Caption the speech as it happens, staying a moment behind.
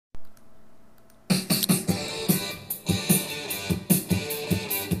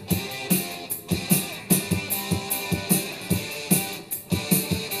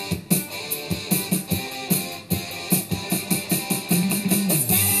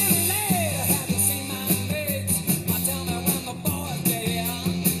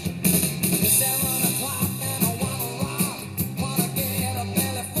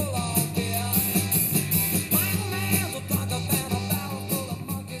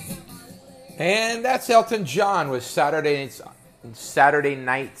And that's Elton John with Saturday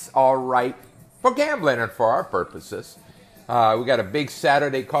Nights All Right for gambling and for our purposes. We got a big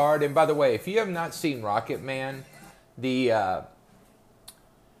Saturday card. And by the way, if you have not seen Rocket Man, the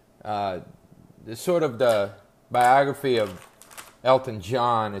sort of the biography of Elton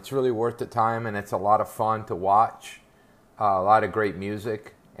John, it's really worth the time, and it's a lot of fun to watch. A lot of great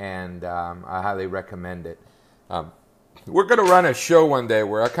music, and I highly recommend it. We're going to run a show one day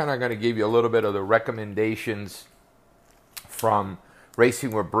where I'm kind of going to give you a little bit of the recommendations from Racing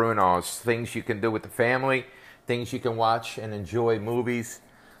with Bruno's, things you can do with the family, things you can watch and enjoy movies.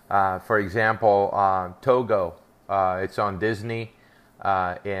 For example, Togo, it's on Disney,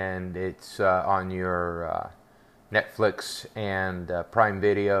 and it's on your Netflix and Prime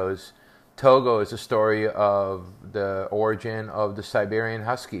Videos. Togo is a story of the origin of the Siberian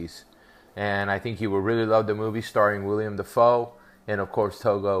Huskies. And I think you will really love the movie starring William Dafoe. And of course,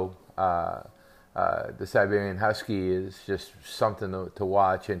 Togo, the Siberian Husky, is just something to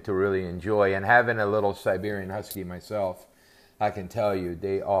watch and to really enjoy. And having a little Siberian Husky myself, I can tell you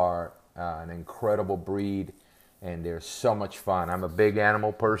they are an incredible breed, and they're so much fun. I'm a big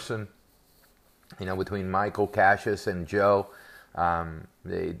animal person. You know, between Michael, Cassius, and Joe,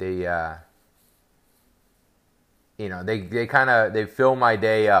 they fill my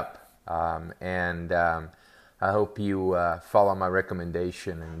day up. I hope you follow my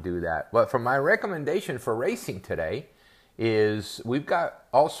recommendation and do that. But for my recommendation for racing today is we've got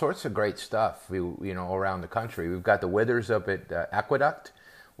all sorts of great stuff, around the country. We've got the Withers up at Aqueduct.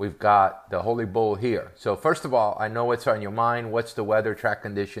 We've got the Holy Bull here. So first of all, I know what's on your mind. What's the weather, track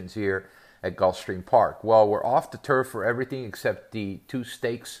conditions here at Gulfstream Park? Well, we're off the turf for everything except the 2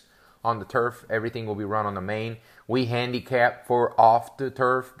 stakes on the turf. Everything will be run on the main. We handicapped for off the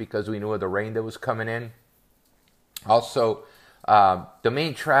turf because we knew of the rain that was coming in. Also, the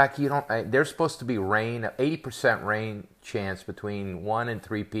main track, there's supposed to be rain, 80% rain chance between 1 and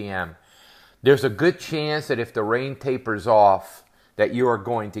 3 p.m. There's a good chance that if the rain tapers off, that you are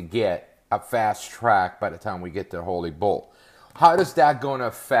going to get a fast track by the time we get to Holy Bull. How does that going to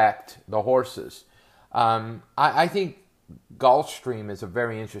affect the horses? I think Gulfstream is a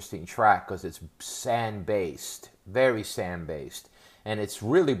very interesting track because it's sand-based, very sand-based, and it's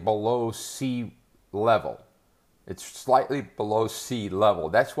really below sea level. It's slightly below sea level.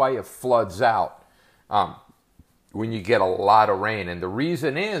 That's why it floods out when you get a lot of rain. And the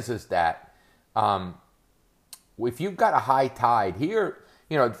reason is that if you've got a high tide here,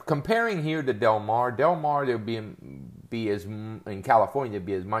 comparing here to Del Mar, there'll be as in California, there'd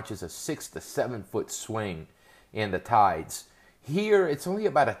be as much as a 6 to 7 foot swing in the tides. Here, it's only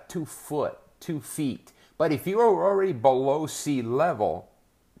about a 2 feet. But if you're already below sea level,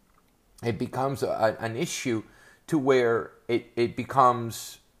 it becomes an issue to where it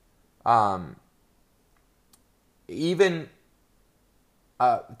becomes even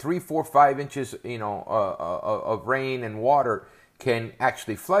 3, 4, 5 inches, of rain and water can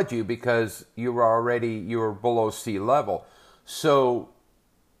actually flood you because you're below sea level. So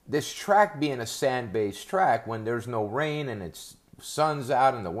this track being a sand-based track, when there's no rain and it's sun's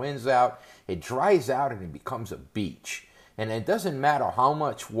out and the wind's out, it dries out and it becomes a beach. And it doesn't matter how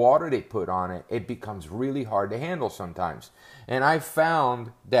much water they put on it, it becomes really hard to handle sometimes. And I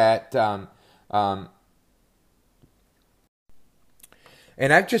found that, and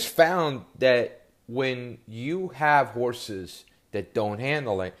I've just found that when you have horses that don't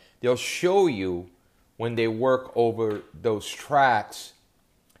handle it, they'll show you when they work over those tracks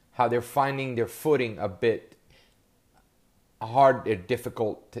how they're finding their footing a bit hard or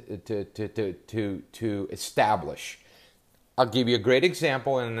difficult to establish. I'll give you a great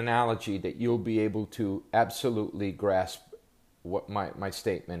example and an analogy that you'll be able to absolutely grasp what my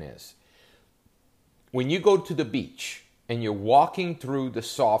statement is. When you go to the beach and you're walking through the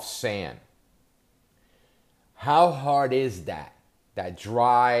soft sand, how hard is that? That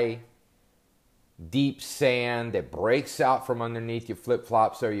dry, deep sand that breaks out from underneath your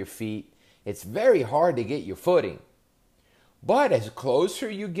flip-flops or your feet. It's very hard to get your footing. But as closer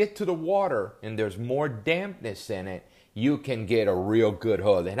you get to the water and there's more dampness in it, you can get a real good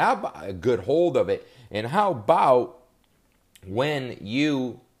hold. And how about a good hold of it? And how about when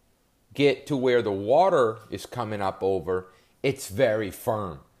you get to where the water is coming up over, it's very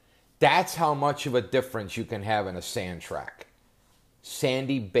firm. That's how much of a difference you can have in a sand track.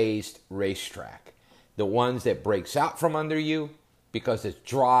 Sandy-based racetrack. The ones that breaks out from under you because it's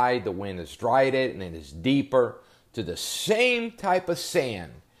dry, the wind has dried it, and it is deeper, to the same type of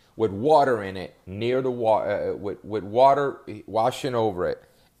sand with water in it near the water, with water washing over it,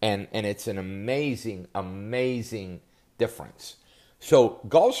 and it's an amazing difference. So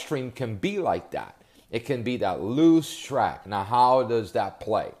Gulfstream can be like that. It can be that loose track. Now, how does that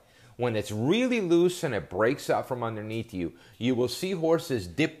play? When it's really loose and it breaks out from underneath you, you will see horses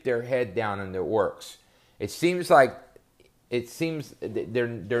dip their head down in their works. It seems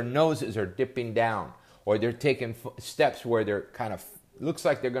their noses are dipping down, or they're taking steps where they're kind of, looks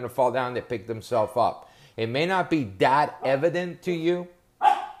like they're going to fall down, they pick themselves up. It may not be that evident to you.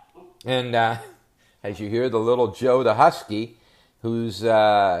 And as you hear the little Joe the Husky, who's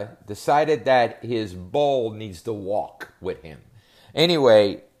decided that his bull needs to walk with him.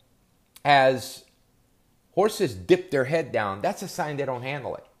 Anyway, as horses dip their head down, that's a sign they don't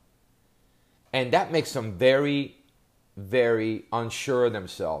handle it. And that makes them very, very unsure of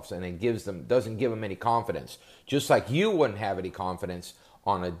themselves, and it doesn't give them any confidence. Just like you wouldn't have any confidence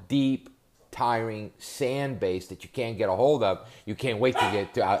on a deep, tiring sand base that you can't get a hold of. You can't wait to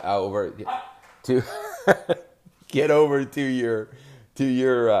get over to get over to your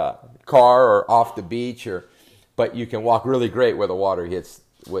car or off the beach, but you can walk really great where the water hits,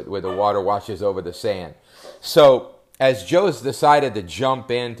 where the water washes over the sand. So as Joe's decided to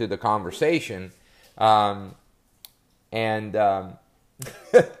jump into the conversation, what do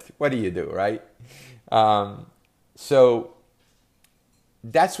you do, right? So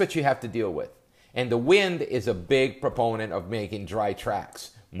that's what you have to deal with. And the wind is a big proponent of making dry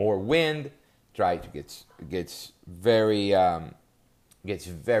tracks. More wind, dry gets very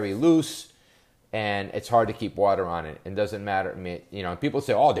loose, and it's hard to keep water on it. It doesn't matter. People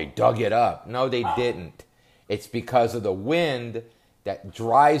say, "Oh, they dug it up." No, they didn't. It's because of the wind that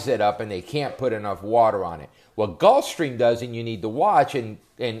dries it up, and they can't put enough water on it. What Gulfstream does, and you need to watch, and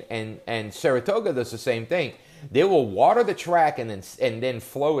Saratoga does the same thing. They will water the track and then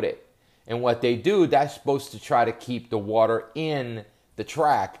float it. And what they do, that's supposed to try to keep the water in the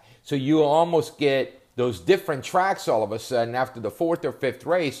track. So you almost get those different tracks all of a sudden. After the fourth or fifth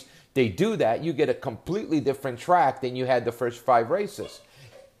race, they do that. You get a completely different track than you had the first 5 races.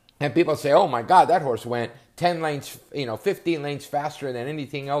 And people say, "Oh my God, that horse went 10 lanes, 15 lanes faster than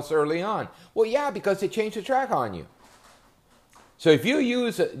anything else early on." Well, yeah, because they changed the track on you. So if you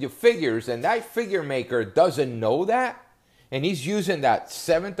use your figures and that figure maker doesn't know that, and he's using that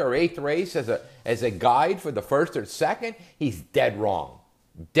 7th or 8th race as a guide for the 1st or 2nd, he's dead wrong.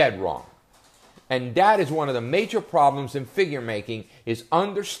 Dead wrong. And that is one of the major problems in figure making, is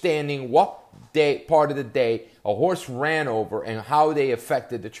understanding what part of the day a horse ran over and how they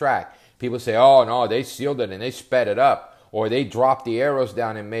affected the track. People say, "Oh no, they sealed it and they sped it up," or they dropped the arrows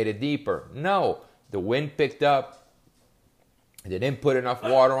down and made it deeper. No, the wind picked up. They didn't put enough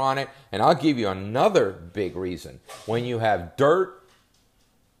water on it. And I'll give you another big reason. When you have dirt,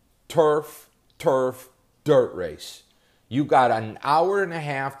 turf, dirt race, you got an hour and a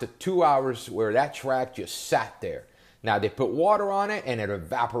half to 2 hours where that track just sat there. Now, they put water on it and it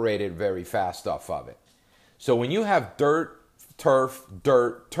evaporated very fast off of it. So when you have dirt, turf,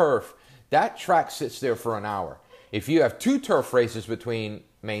 that track sits there for an hour. If you have 2 turf races between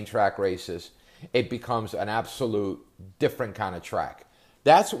main track races, it becomes an absolute different kind of track.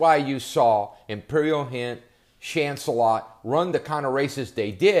 That's why you saw Imperial Hint, Chancelot run the kind of races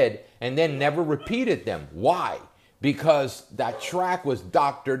they did and then never repeated them. Why? Because that track was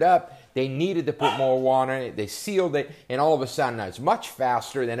doctored up. They needed to put more water in it. They sealed it, and all of a sudden it's much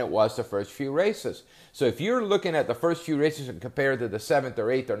faster than it was the first few races. So if you're looking at the first few races and compared to the 7th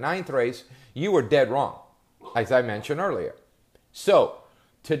or 8th or 9th race, you were dead wrong, as I mentioned earlier. So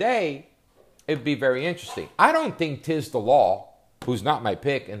today, it'd be very interesting. I don't think Tiz the Law, who's not my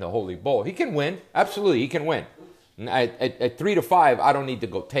pick in the Holy Bull, he can win. Absolutely, he can win. At 3 to 5, I don't need to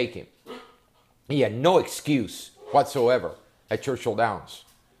go take him. He had no excuse whatsoever at Churchill Downs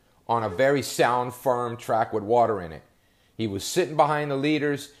on a very sound, firm track with water in it. He was sitting behind the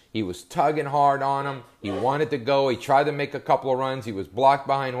leaders. He was tugging hard on them. He wanted to go. He tried to make a couple of runs. He was blocked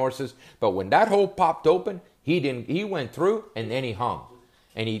behind horses. But when that hole popped open, he went through and then he hung.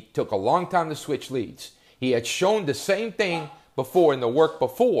 And he took a long time to switch leads. He had shown the same thing before in the work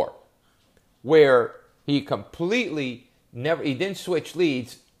before, where he completely he didn't switch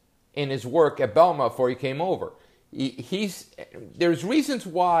leads in his work at Belmont before he came over. There's reasons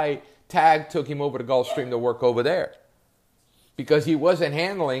why Tag took him over to Gulfstream to work over there. Because he wasn't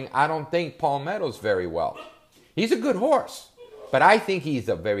handling, I don't think, Paul Meadows very well. He's a good horse, but I think he's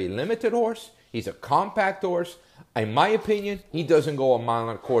a very limited horse. He's a compact horse. In my opinion, he doesn't go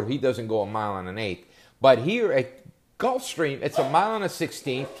 1.25 miles. He doesn't go 1.125 miles. But here at Gulfstream, it's 1.16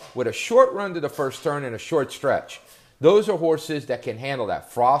 miles with a short run to the first turn and a short stretch. Those are horses that can handle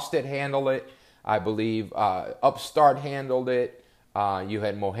that. Frosted handled it. I believe Upstart handled it. You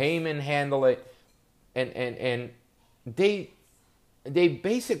had Mohaymen handle it. And they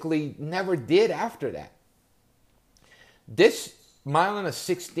basically never did after that. This mile and a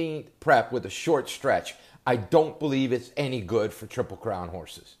 16th prep with a short stretch, I don't believe it's any good for Triple Crown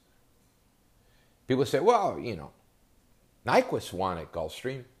horses. People say, well, Nyquist won at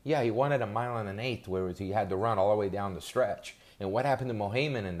Gulfstream. Yeah, he won at a mile and an eighth, where he had to run all the way down the stretch. And what happened to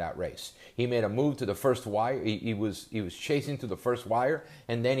Mohaymen in that race? He made a move to the first wire. He was chasing to the first wire,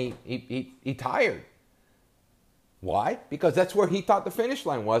 and then he tired. Why? Because that's where he thought the finish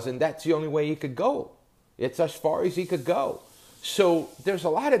line was, and that's the only way he could go. It's as far as he could go. So there's a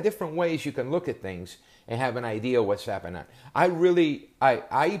lot of different ways you can look at things and have an idea what's happening.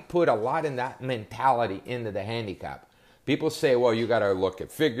 I put a lot in that mentality into the handicap. People say, well, you got to look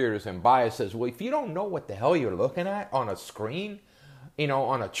at figures and biases. Well, if you don't know what the hell you're looking at on a screen,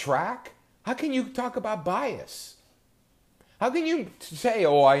 on a track, how can you talk about bias? How can you say,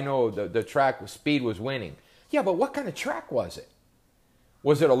 oh, I know the track speed was winning? Yeah, but what kind of track was it?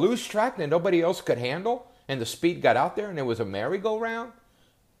 Was it a loose track that nobody else could handle and the speed got out there and it was a merry-go-round?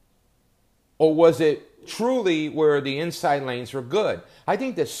 Or was it truly where the inside lanes were good? I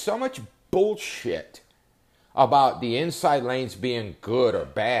think there's so much bullshit about the inside lanes being good or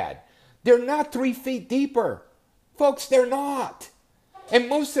bad. They're not 3 feet deeper. Folks, they're not. And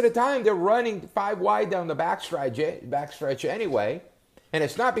most of the time, they're running 5 wide down the backstretch anyway. And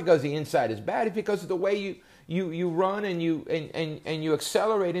it's not because the inside is bad. It's because of the way you run and you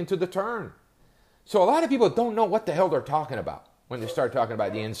accelerate into the turn. So a lot of people don't know what the hell they're talking about when they start talking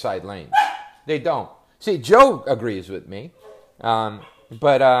about the inside lanes. They don't. See, Joe agrees with me.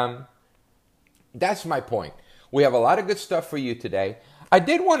 But that's my point. We have a lot of good stuff for you today. I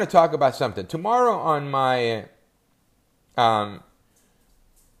did want to talk about something. Tomorrow on my,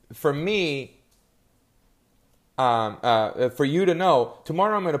 for me, for you to know,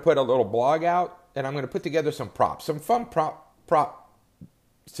 tomorrow I'm going to put a little blog out and I'm going to put together some props, some fun prop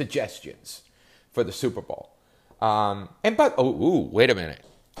suggestions for the Super Bowl. Wait a minute.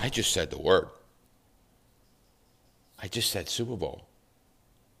 I just said the word. I just said Super Bowl.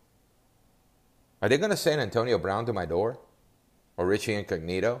 Are they going to send Antonio Brown to my door? Or Richie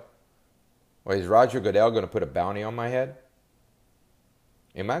Incognito? Or is Roger Goodell going to put a bounty on my head?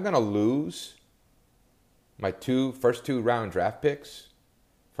 Am I going to lose my first two round draft picks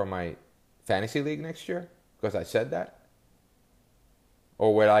from my fantasy league next year because I said that?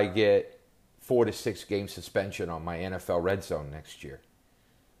 Or will I get 4 to 6 game suspension on my NFL Red Zone next year?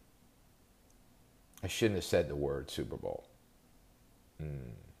 I shouldn't have said the word Super Bowl.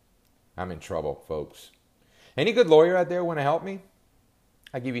 I'm in trouble, folks. Any good lawyer out there want to help me?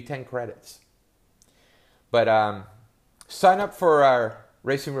 I give you 10 credits. But sign up for our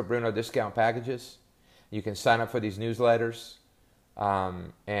Racing with Bruno discount packages. You can sign up for these newsletters.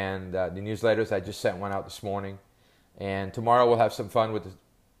 The newsletters, I just sent one out this morning. And tomorrow we'll have some fun with the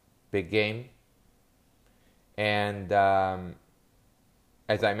big game. And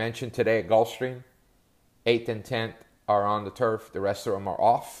as I mentioned today at Gulfstream, 8th and 10th are on the turf. The rest of them are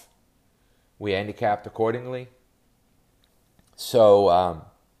off. We handicapped accordingly. So,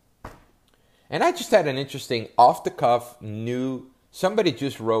 and I just had an interesting off-the-cuff somebody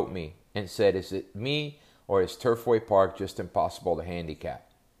just wrote me and said, is it me or is Turfway Park just impossible to handicap?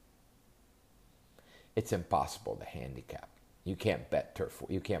 It's impossible to handicap. You can't bet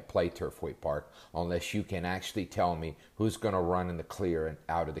Turfway. You can't play Turfway Park unless you can actually tell me who's going to run in the clear and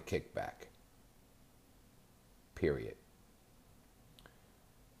out of the kickback. Period.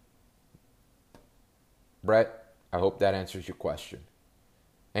 Brett, I hope that answers your question.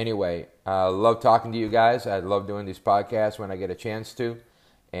 Anyway, I love talking to you guys. I love doing these podcasts when I get a chance to.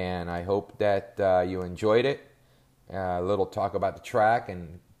 And I hope that you enjoyed it. A little talk about the track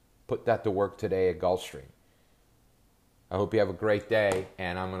and put that to work today at Gulfstream. I hope you have a great day.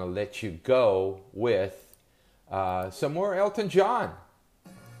 And I'm going to let you go with some more Elton John.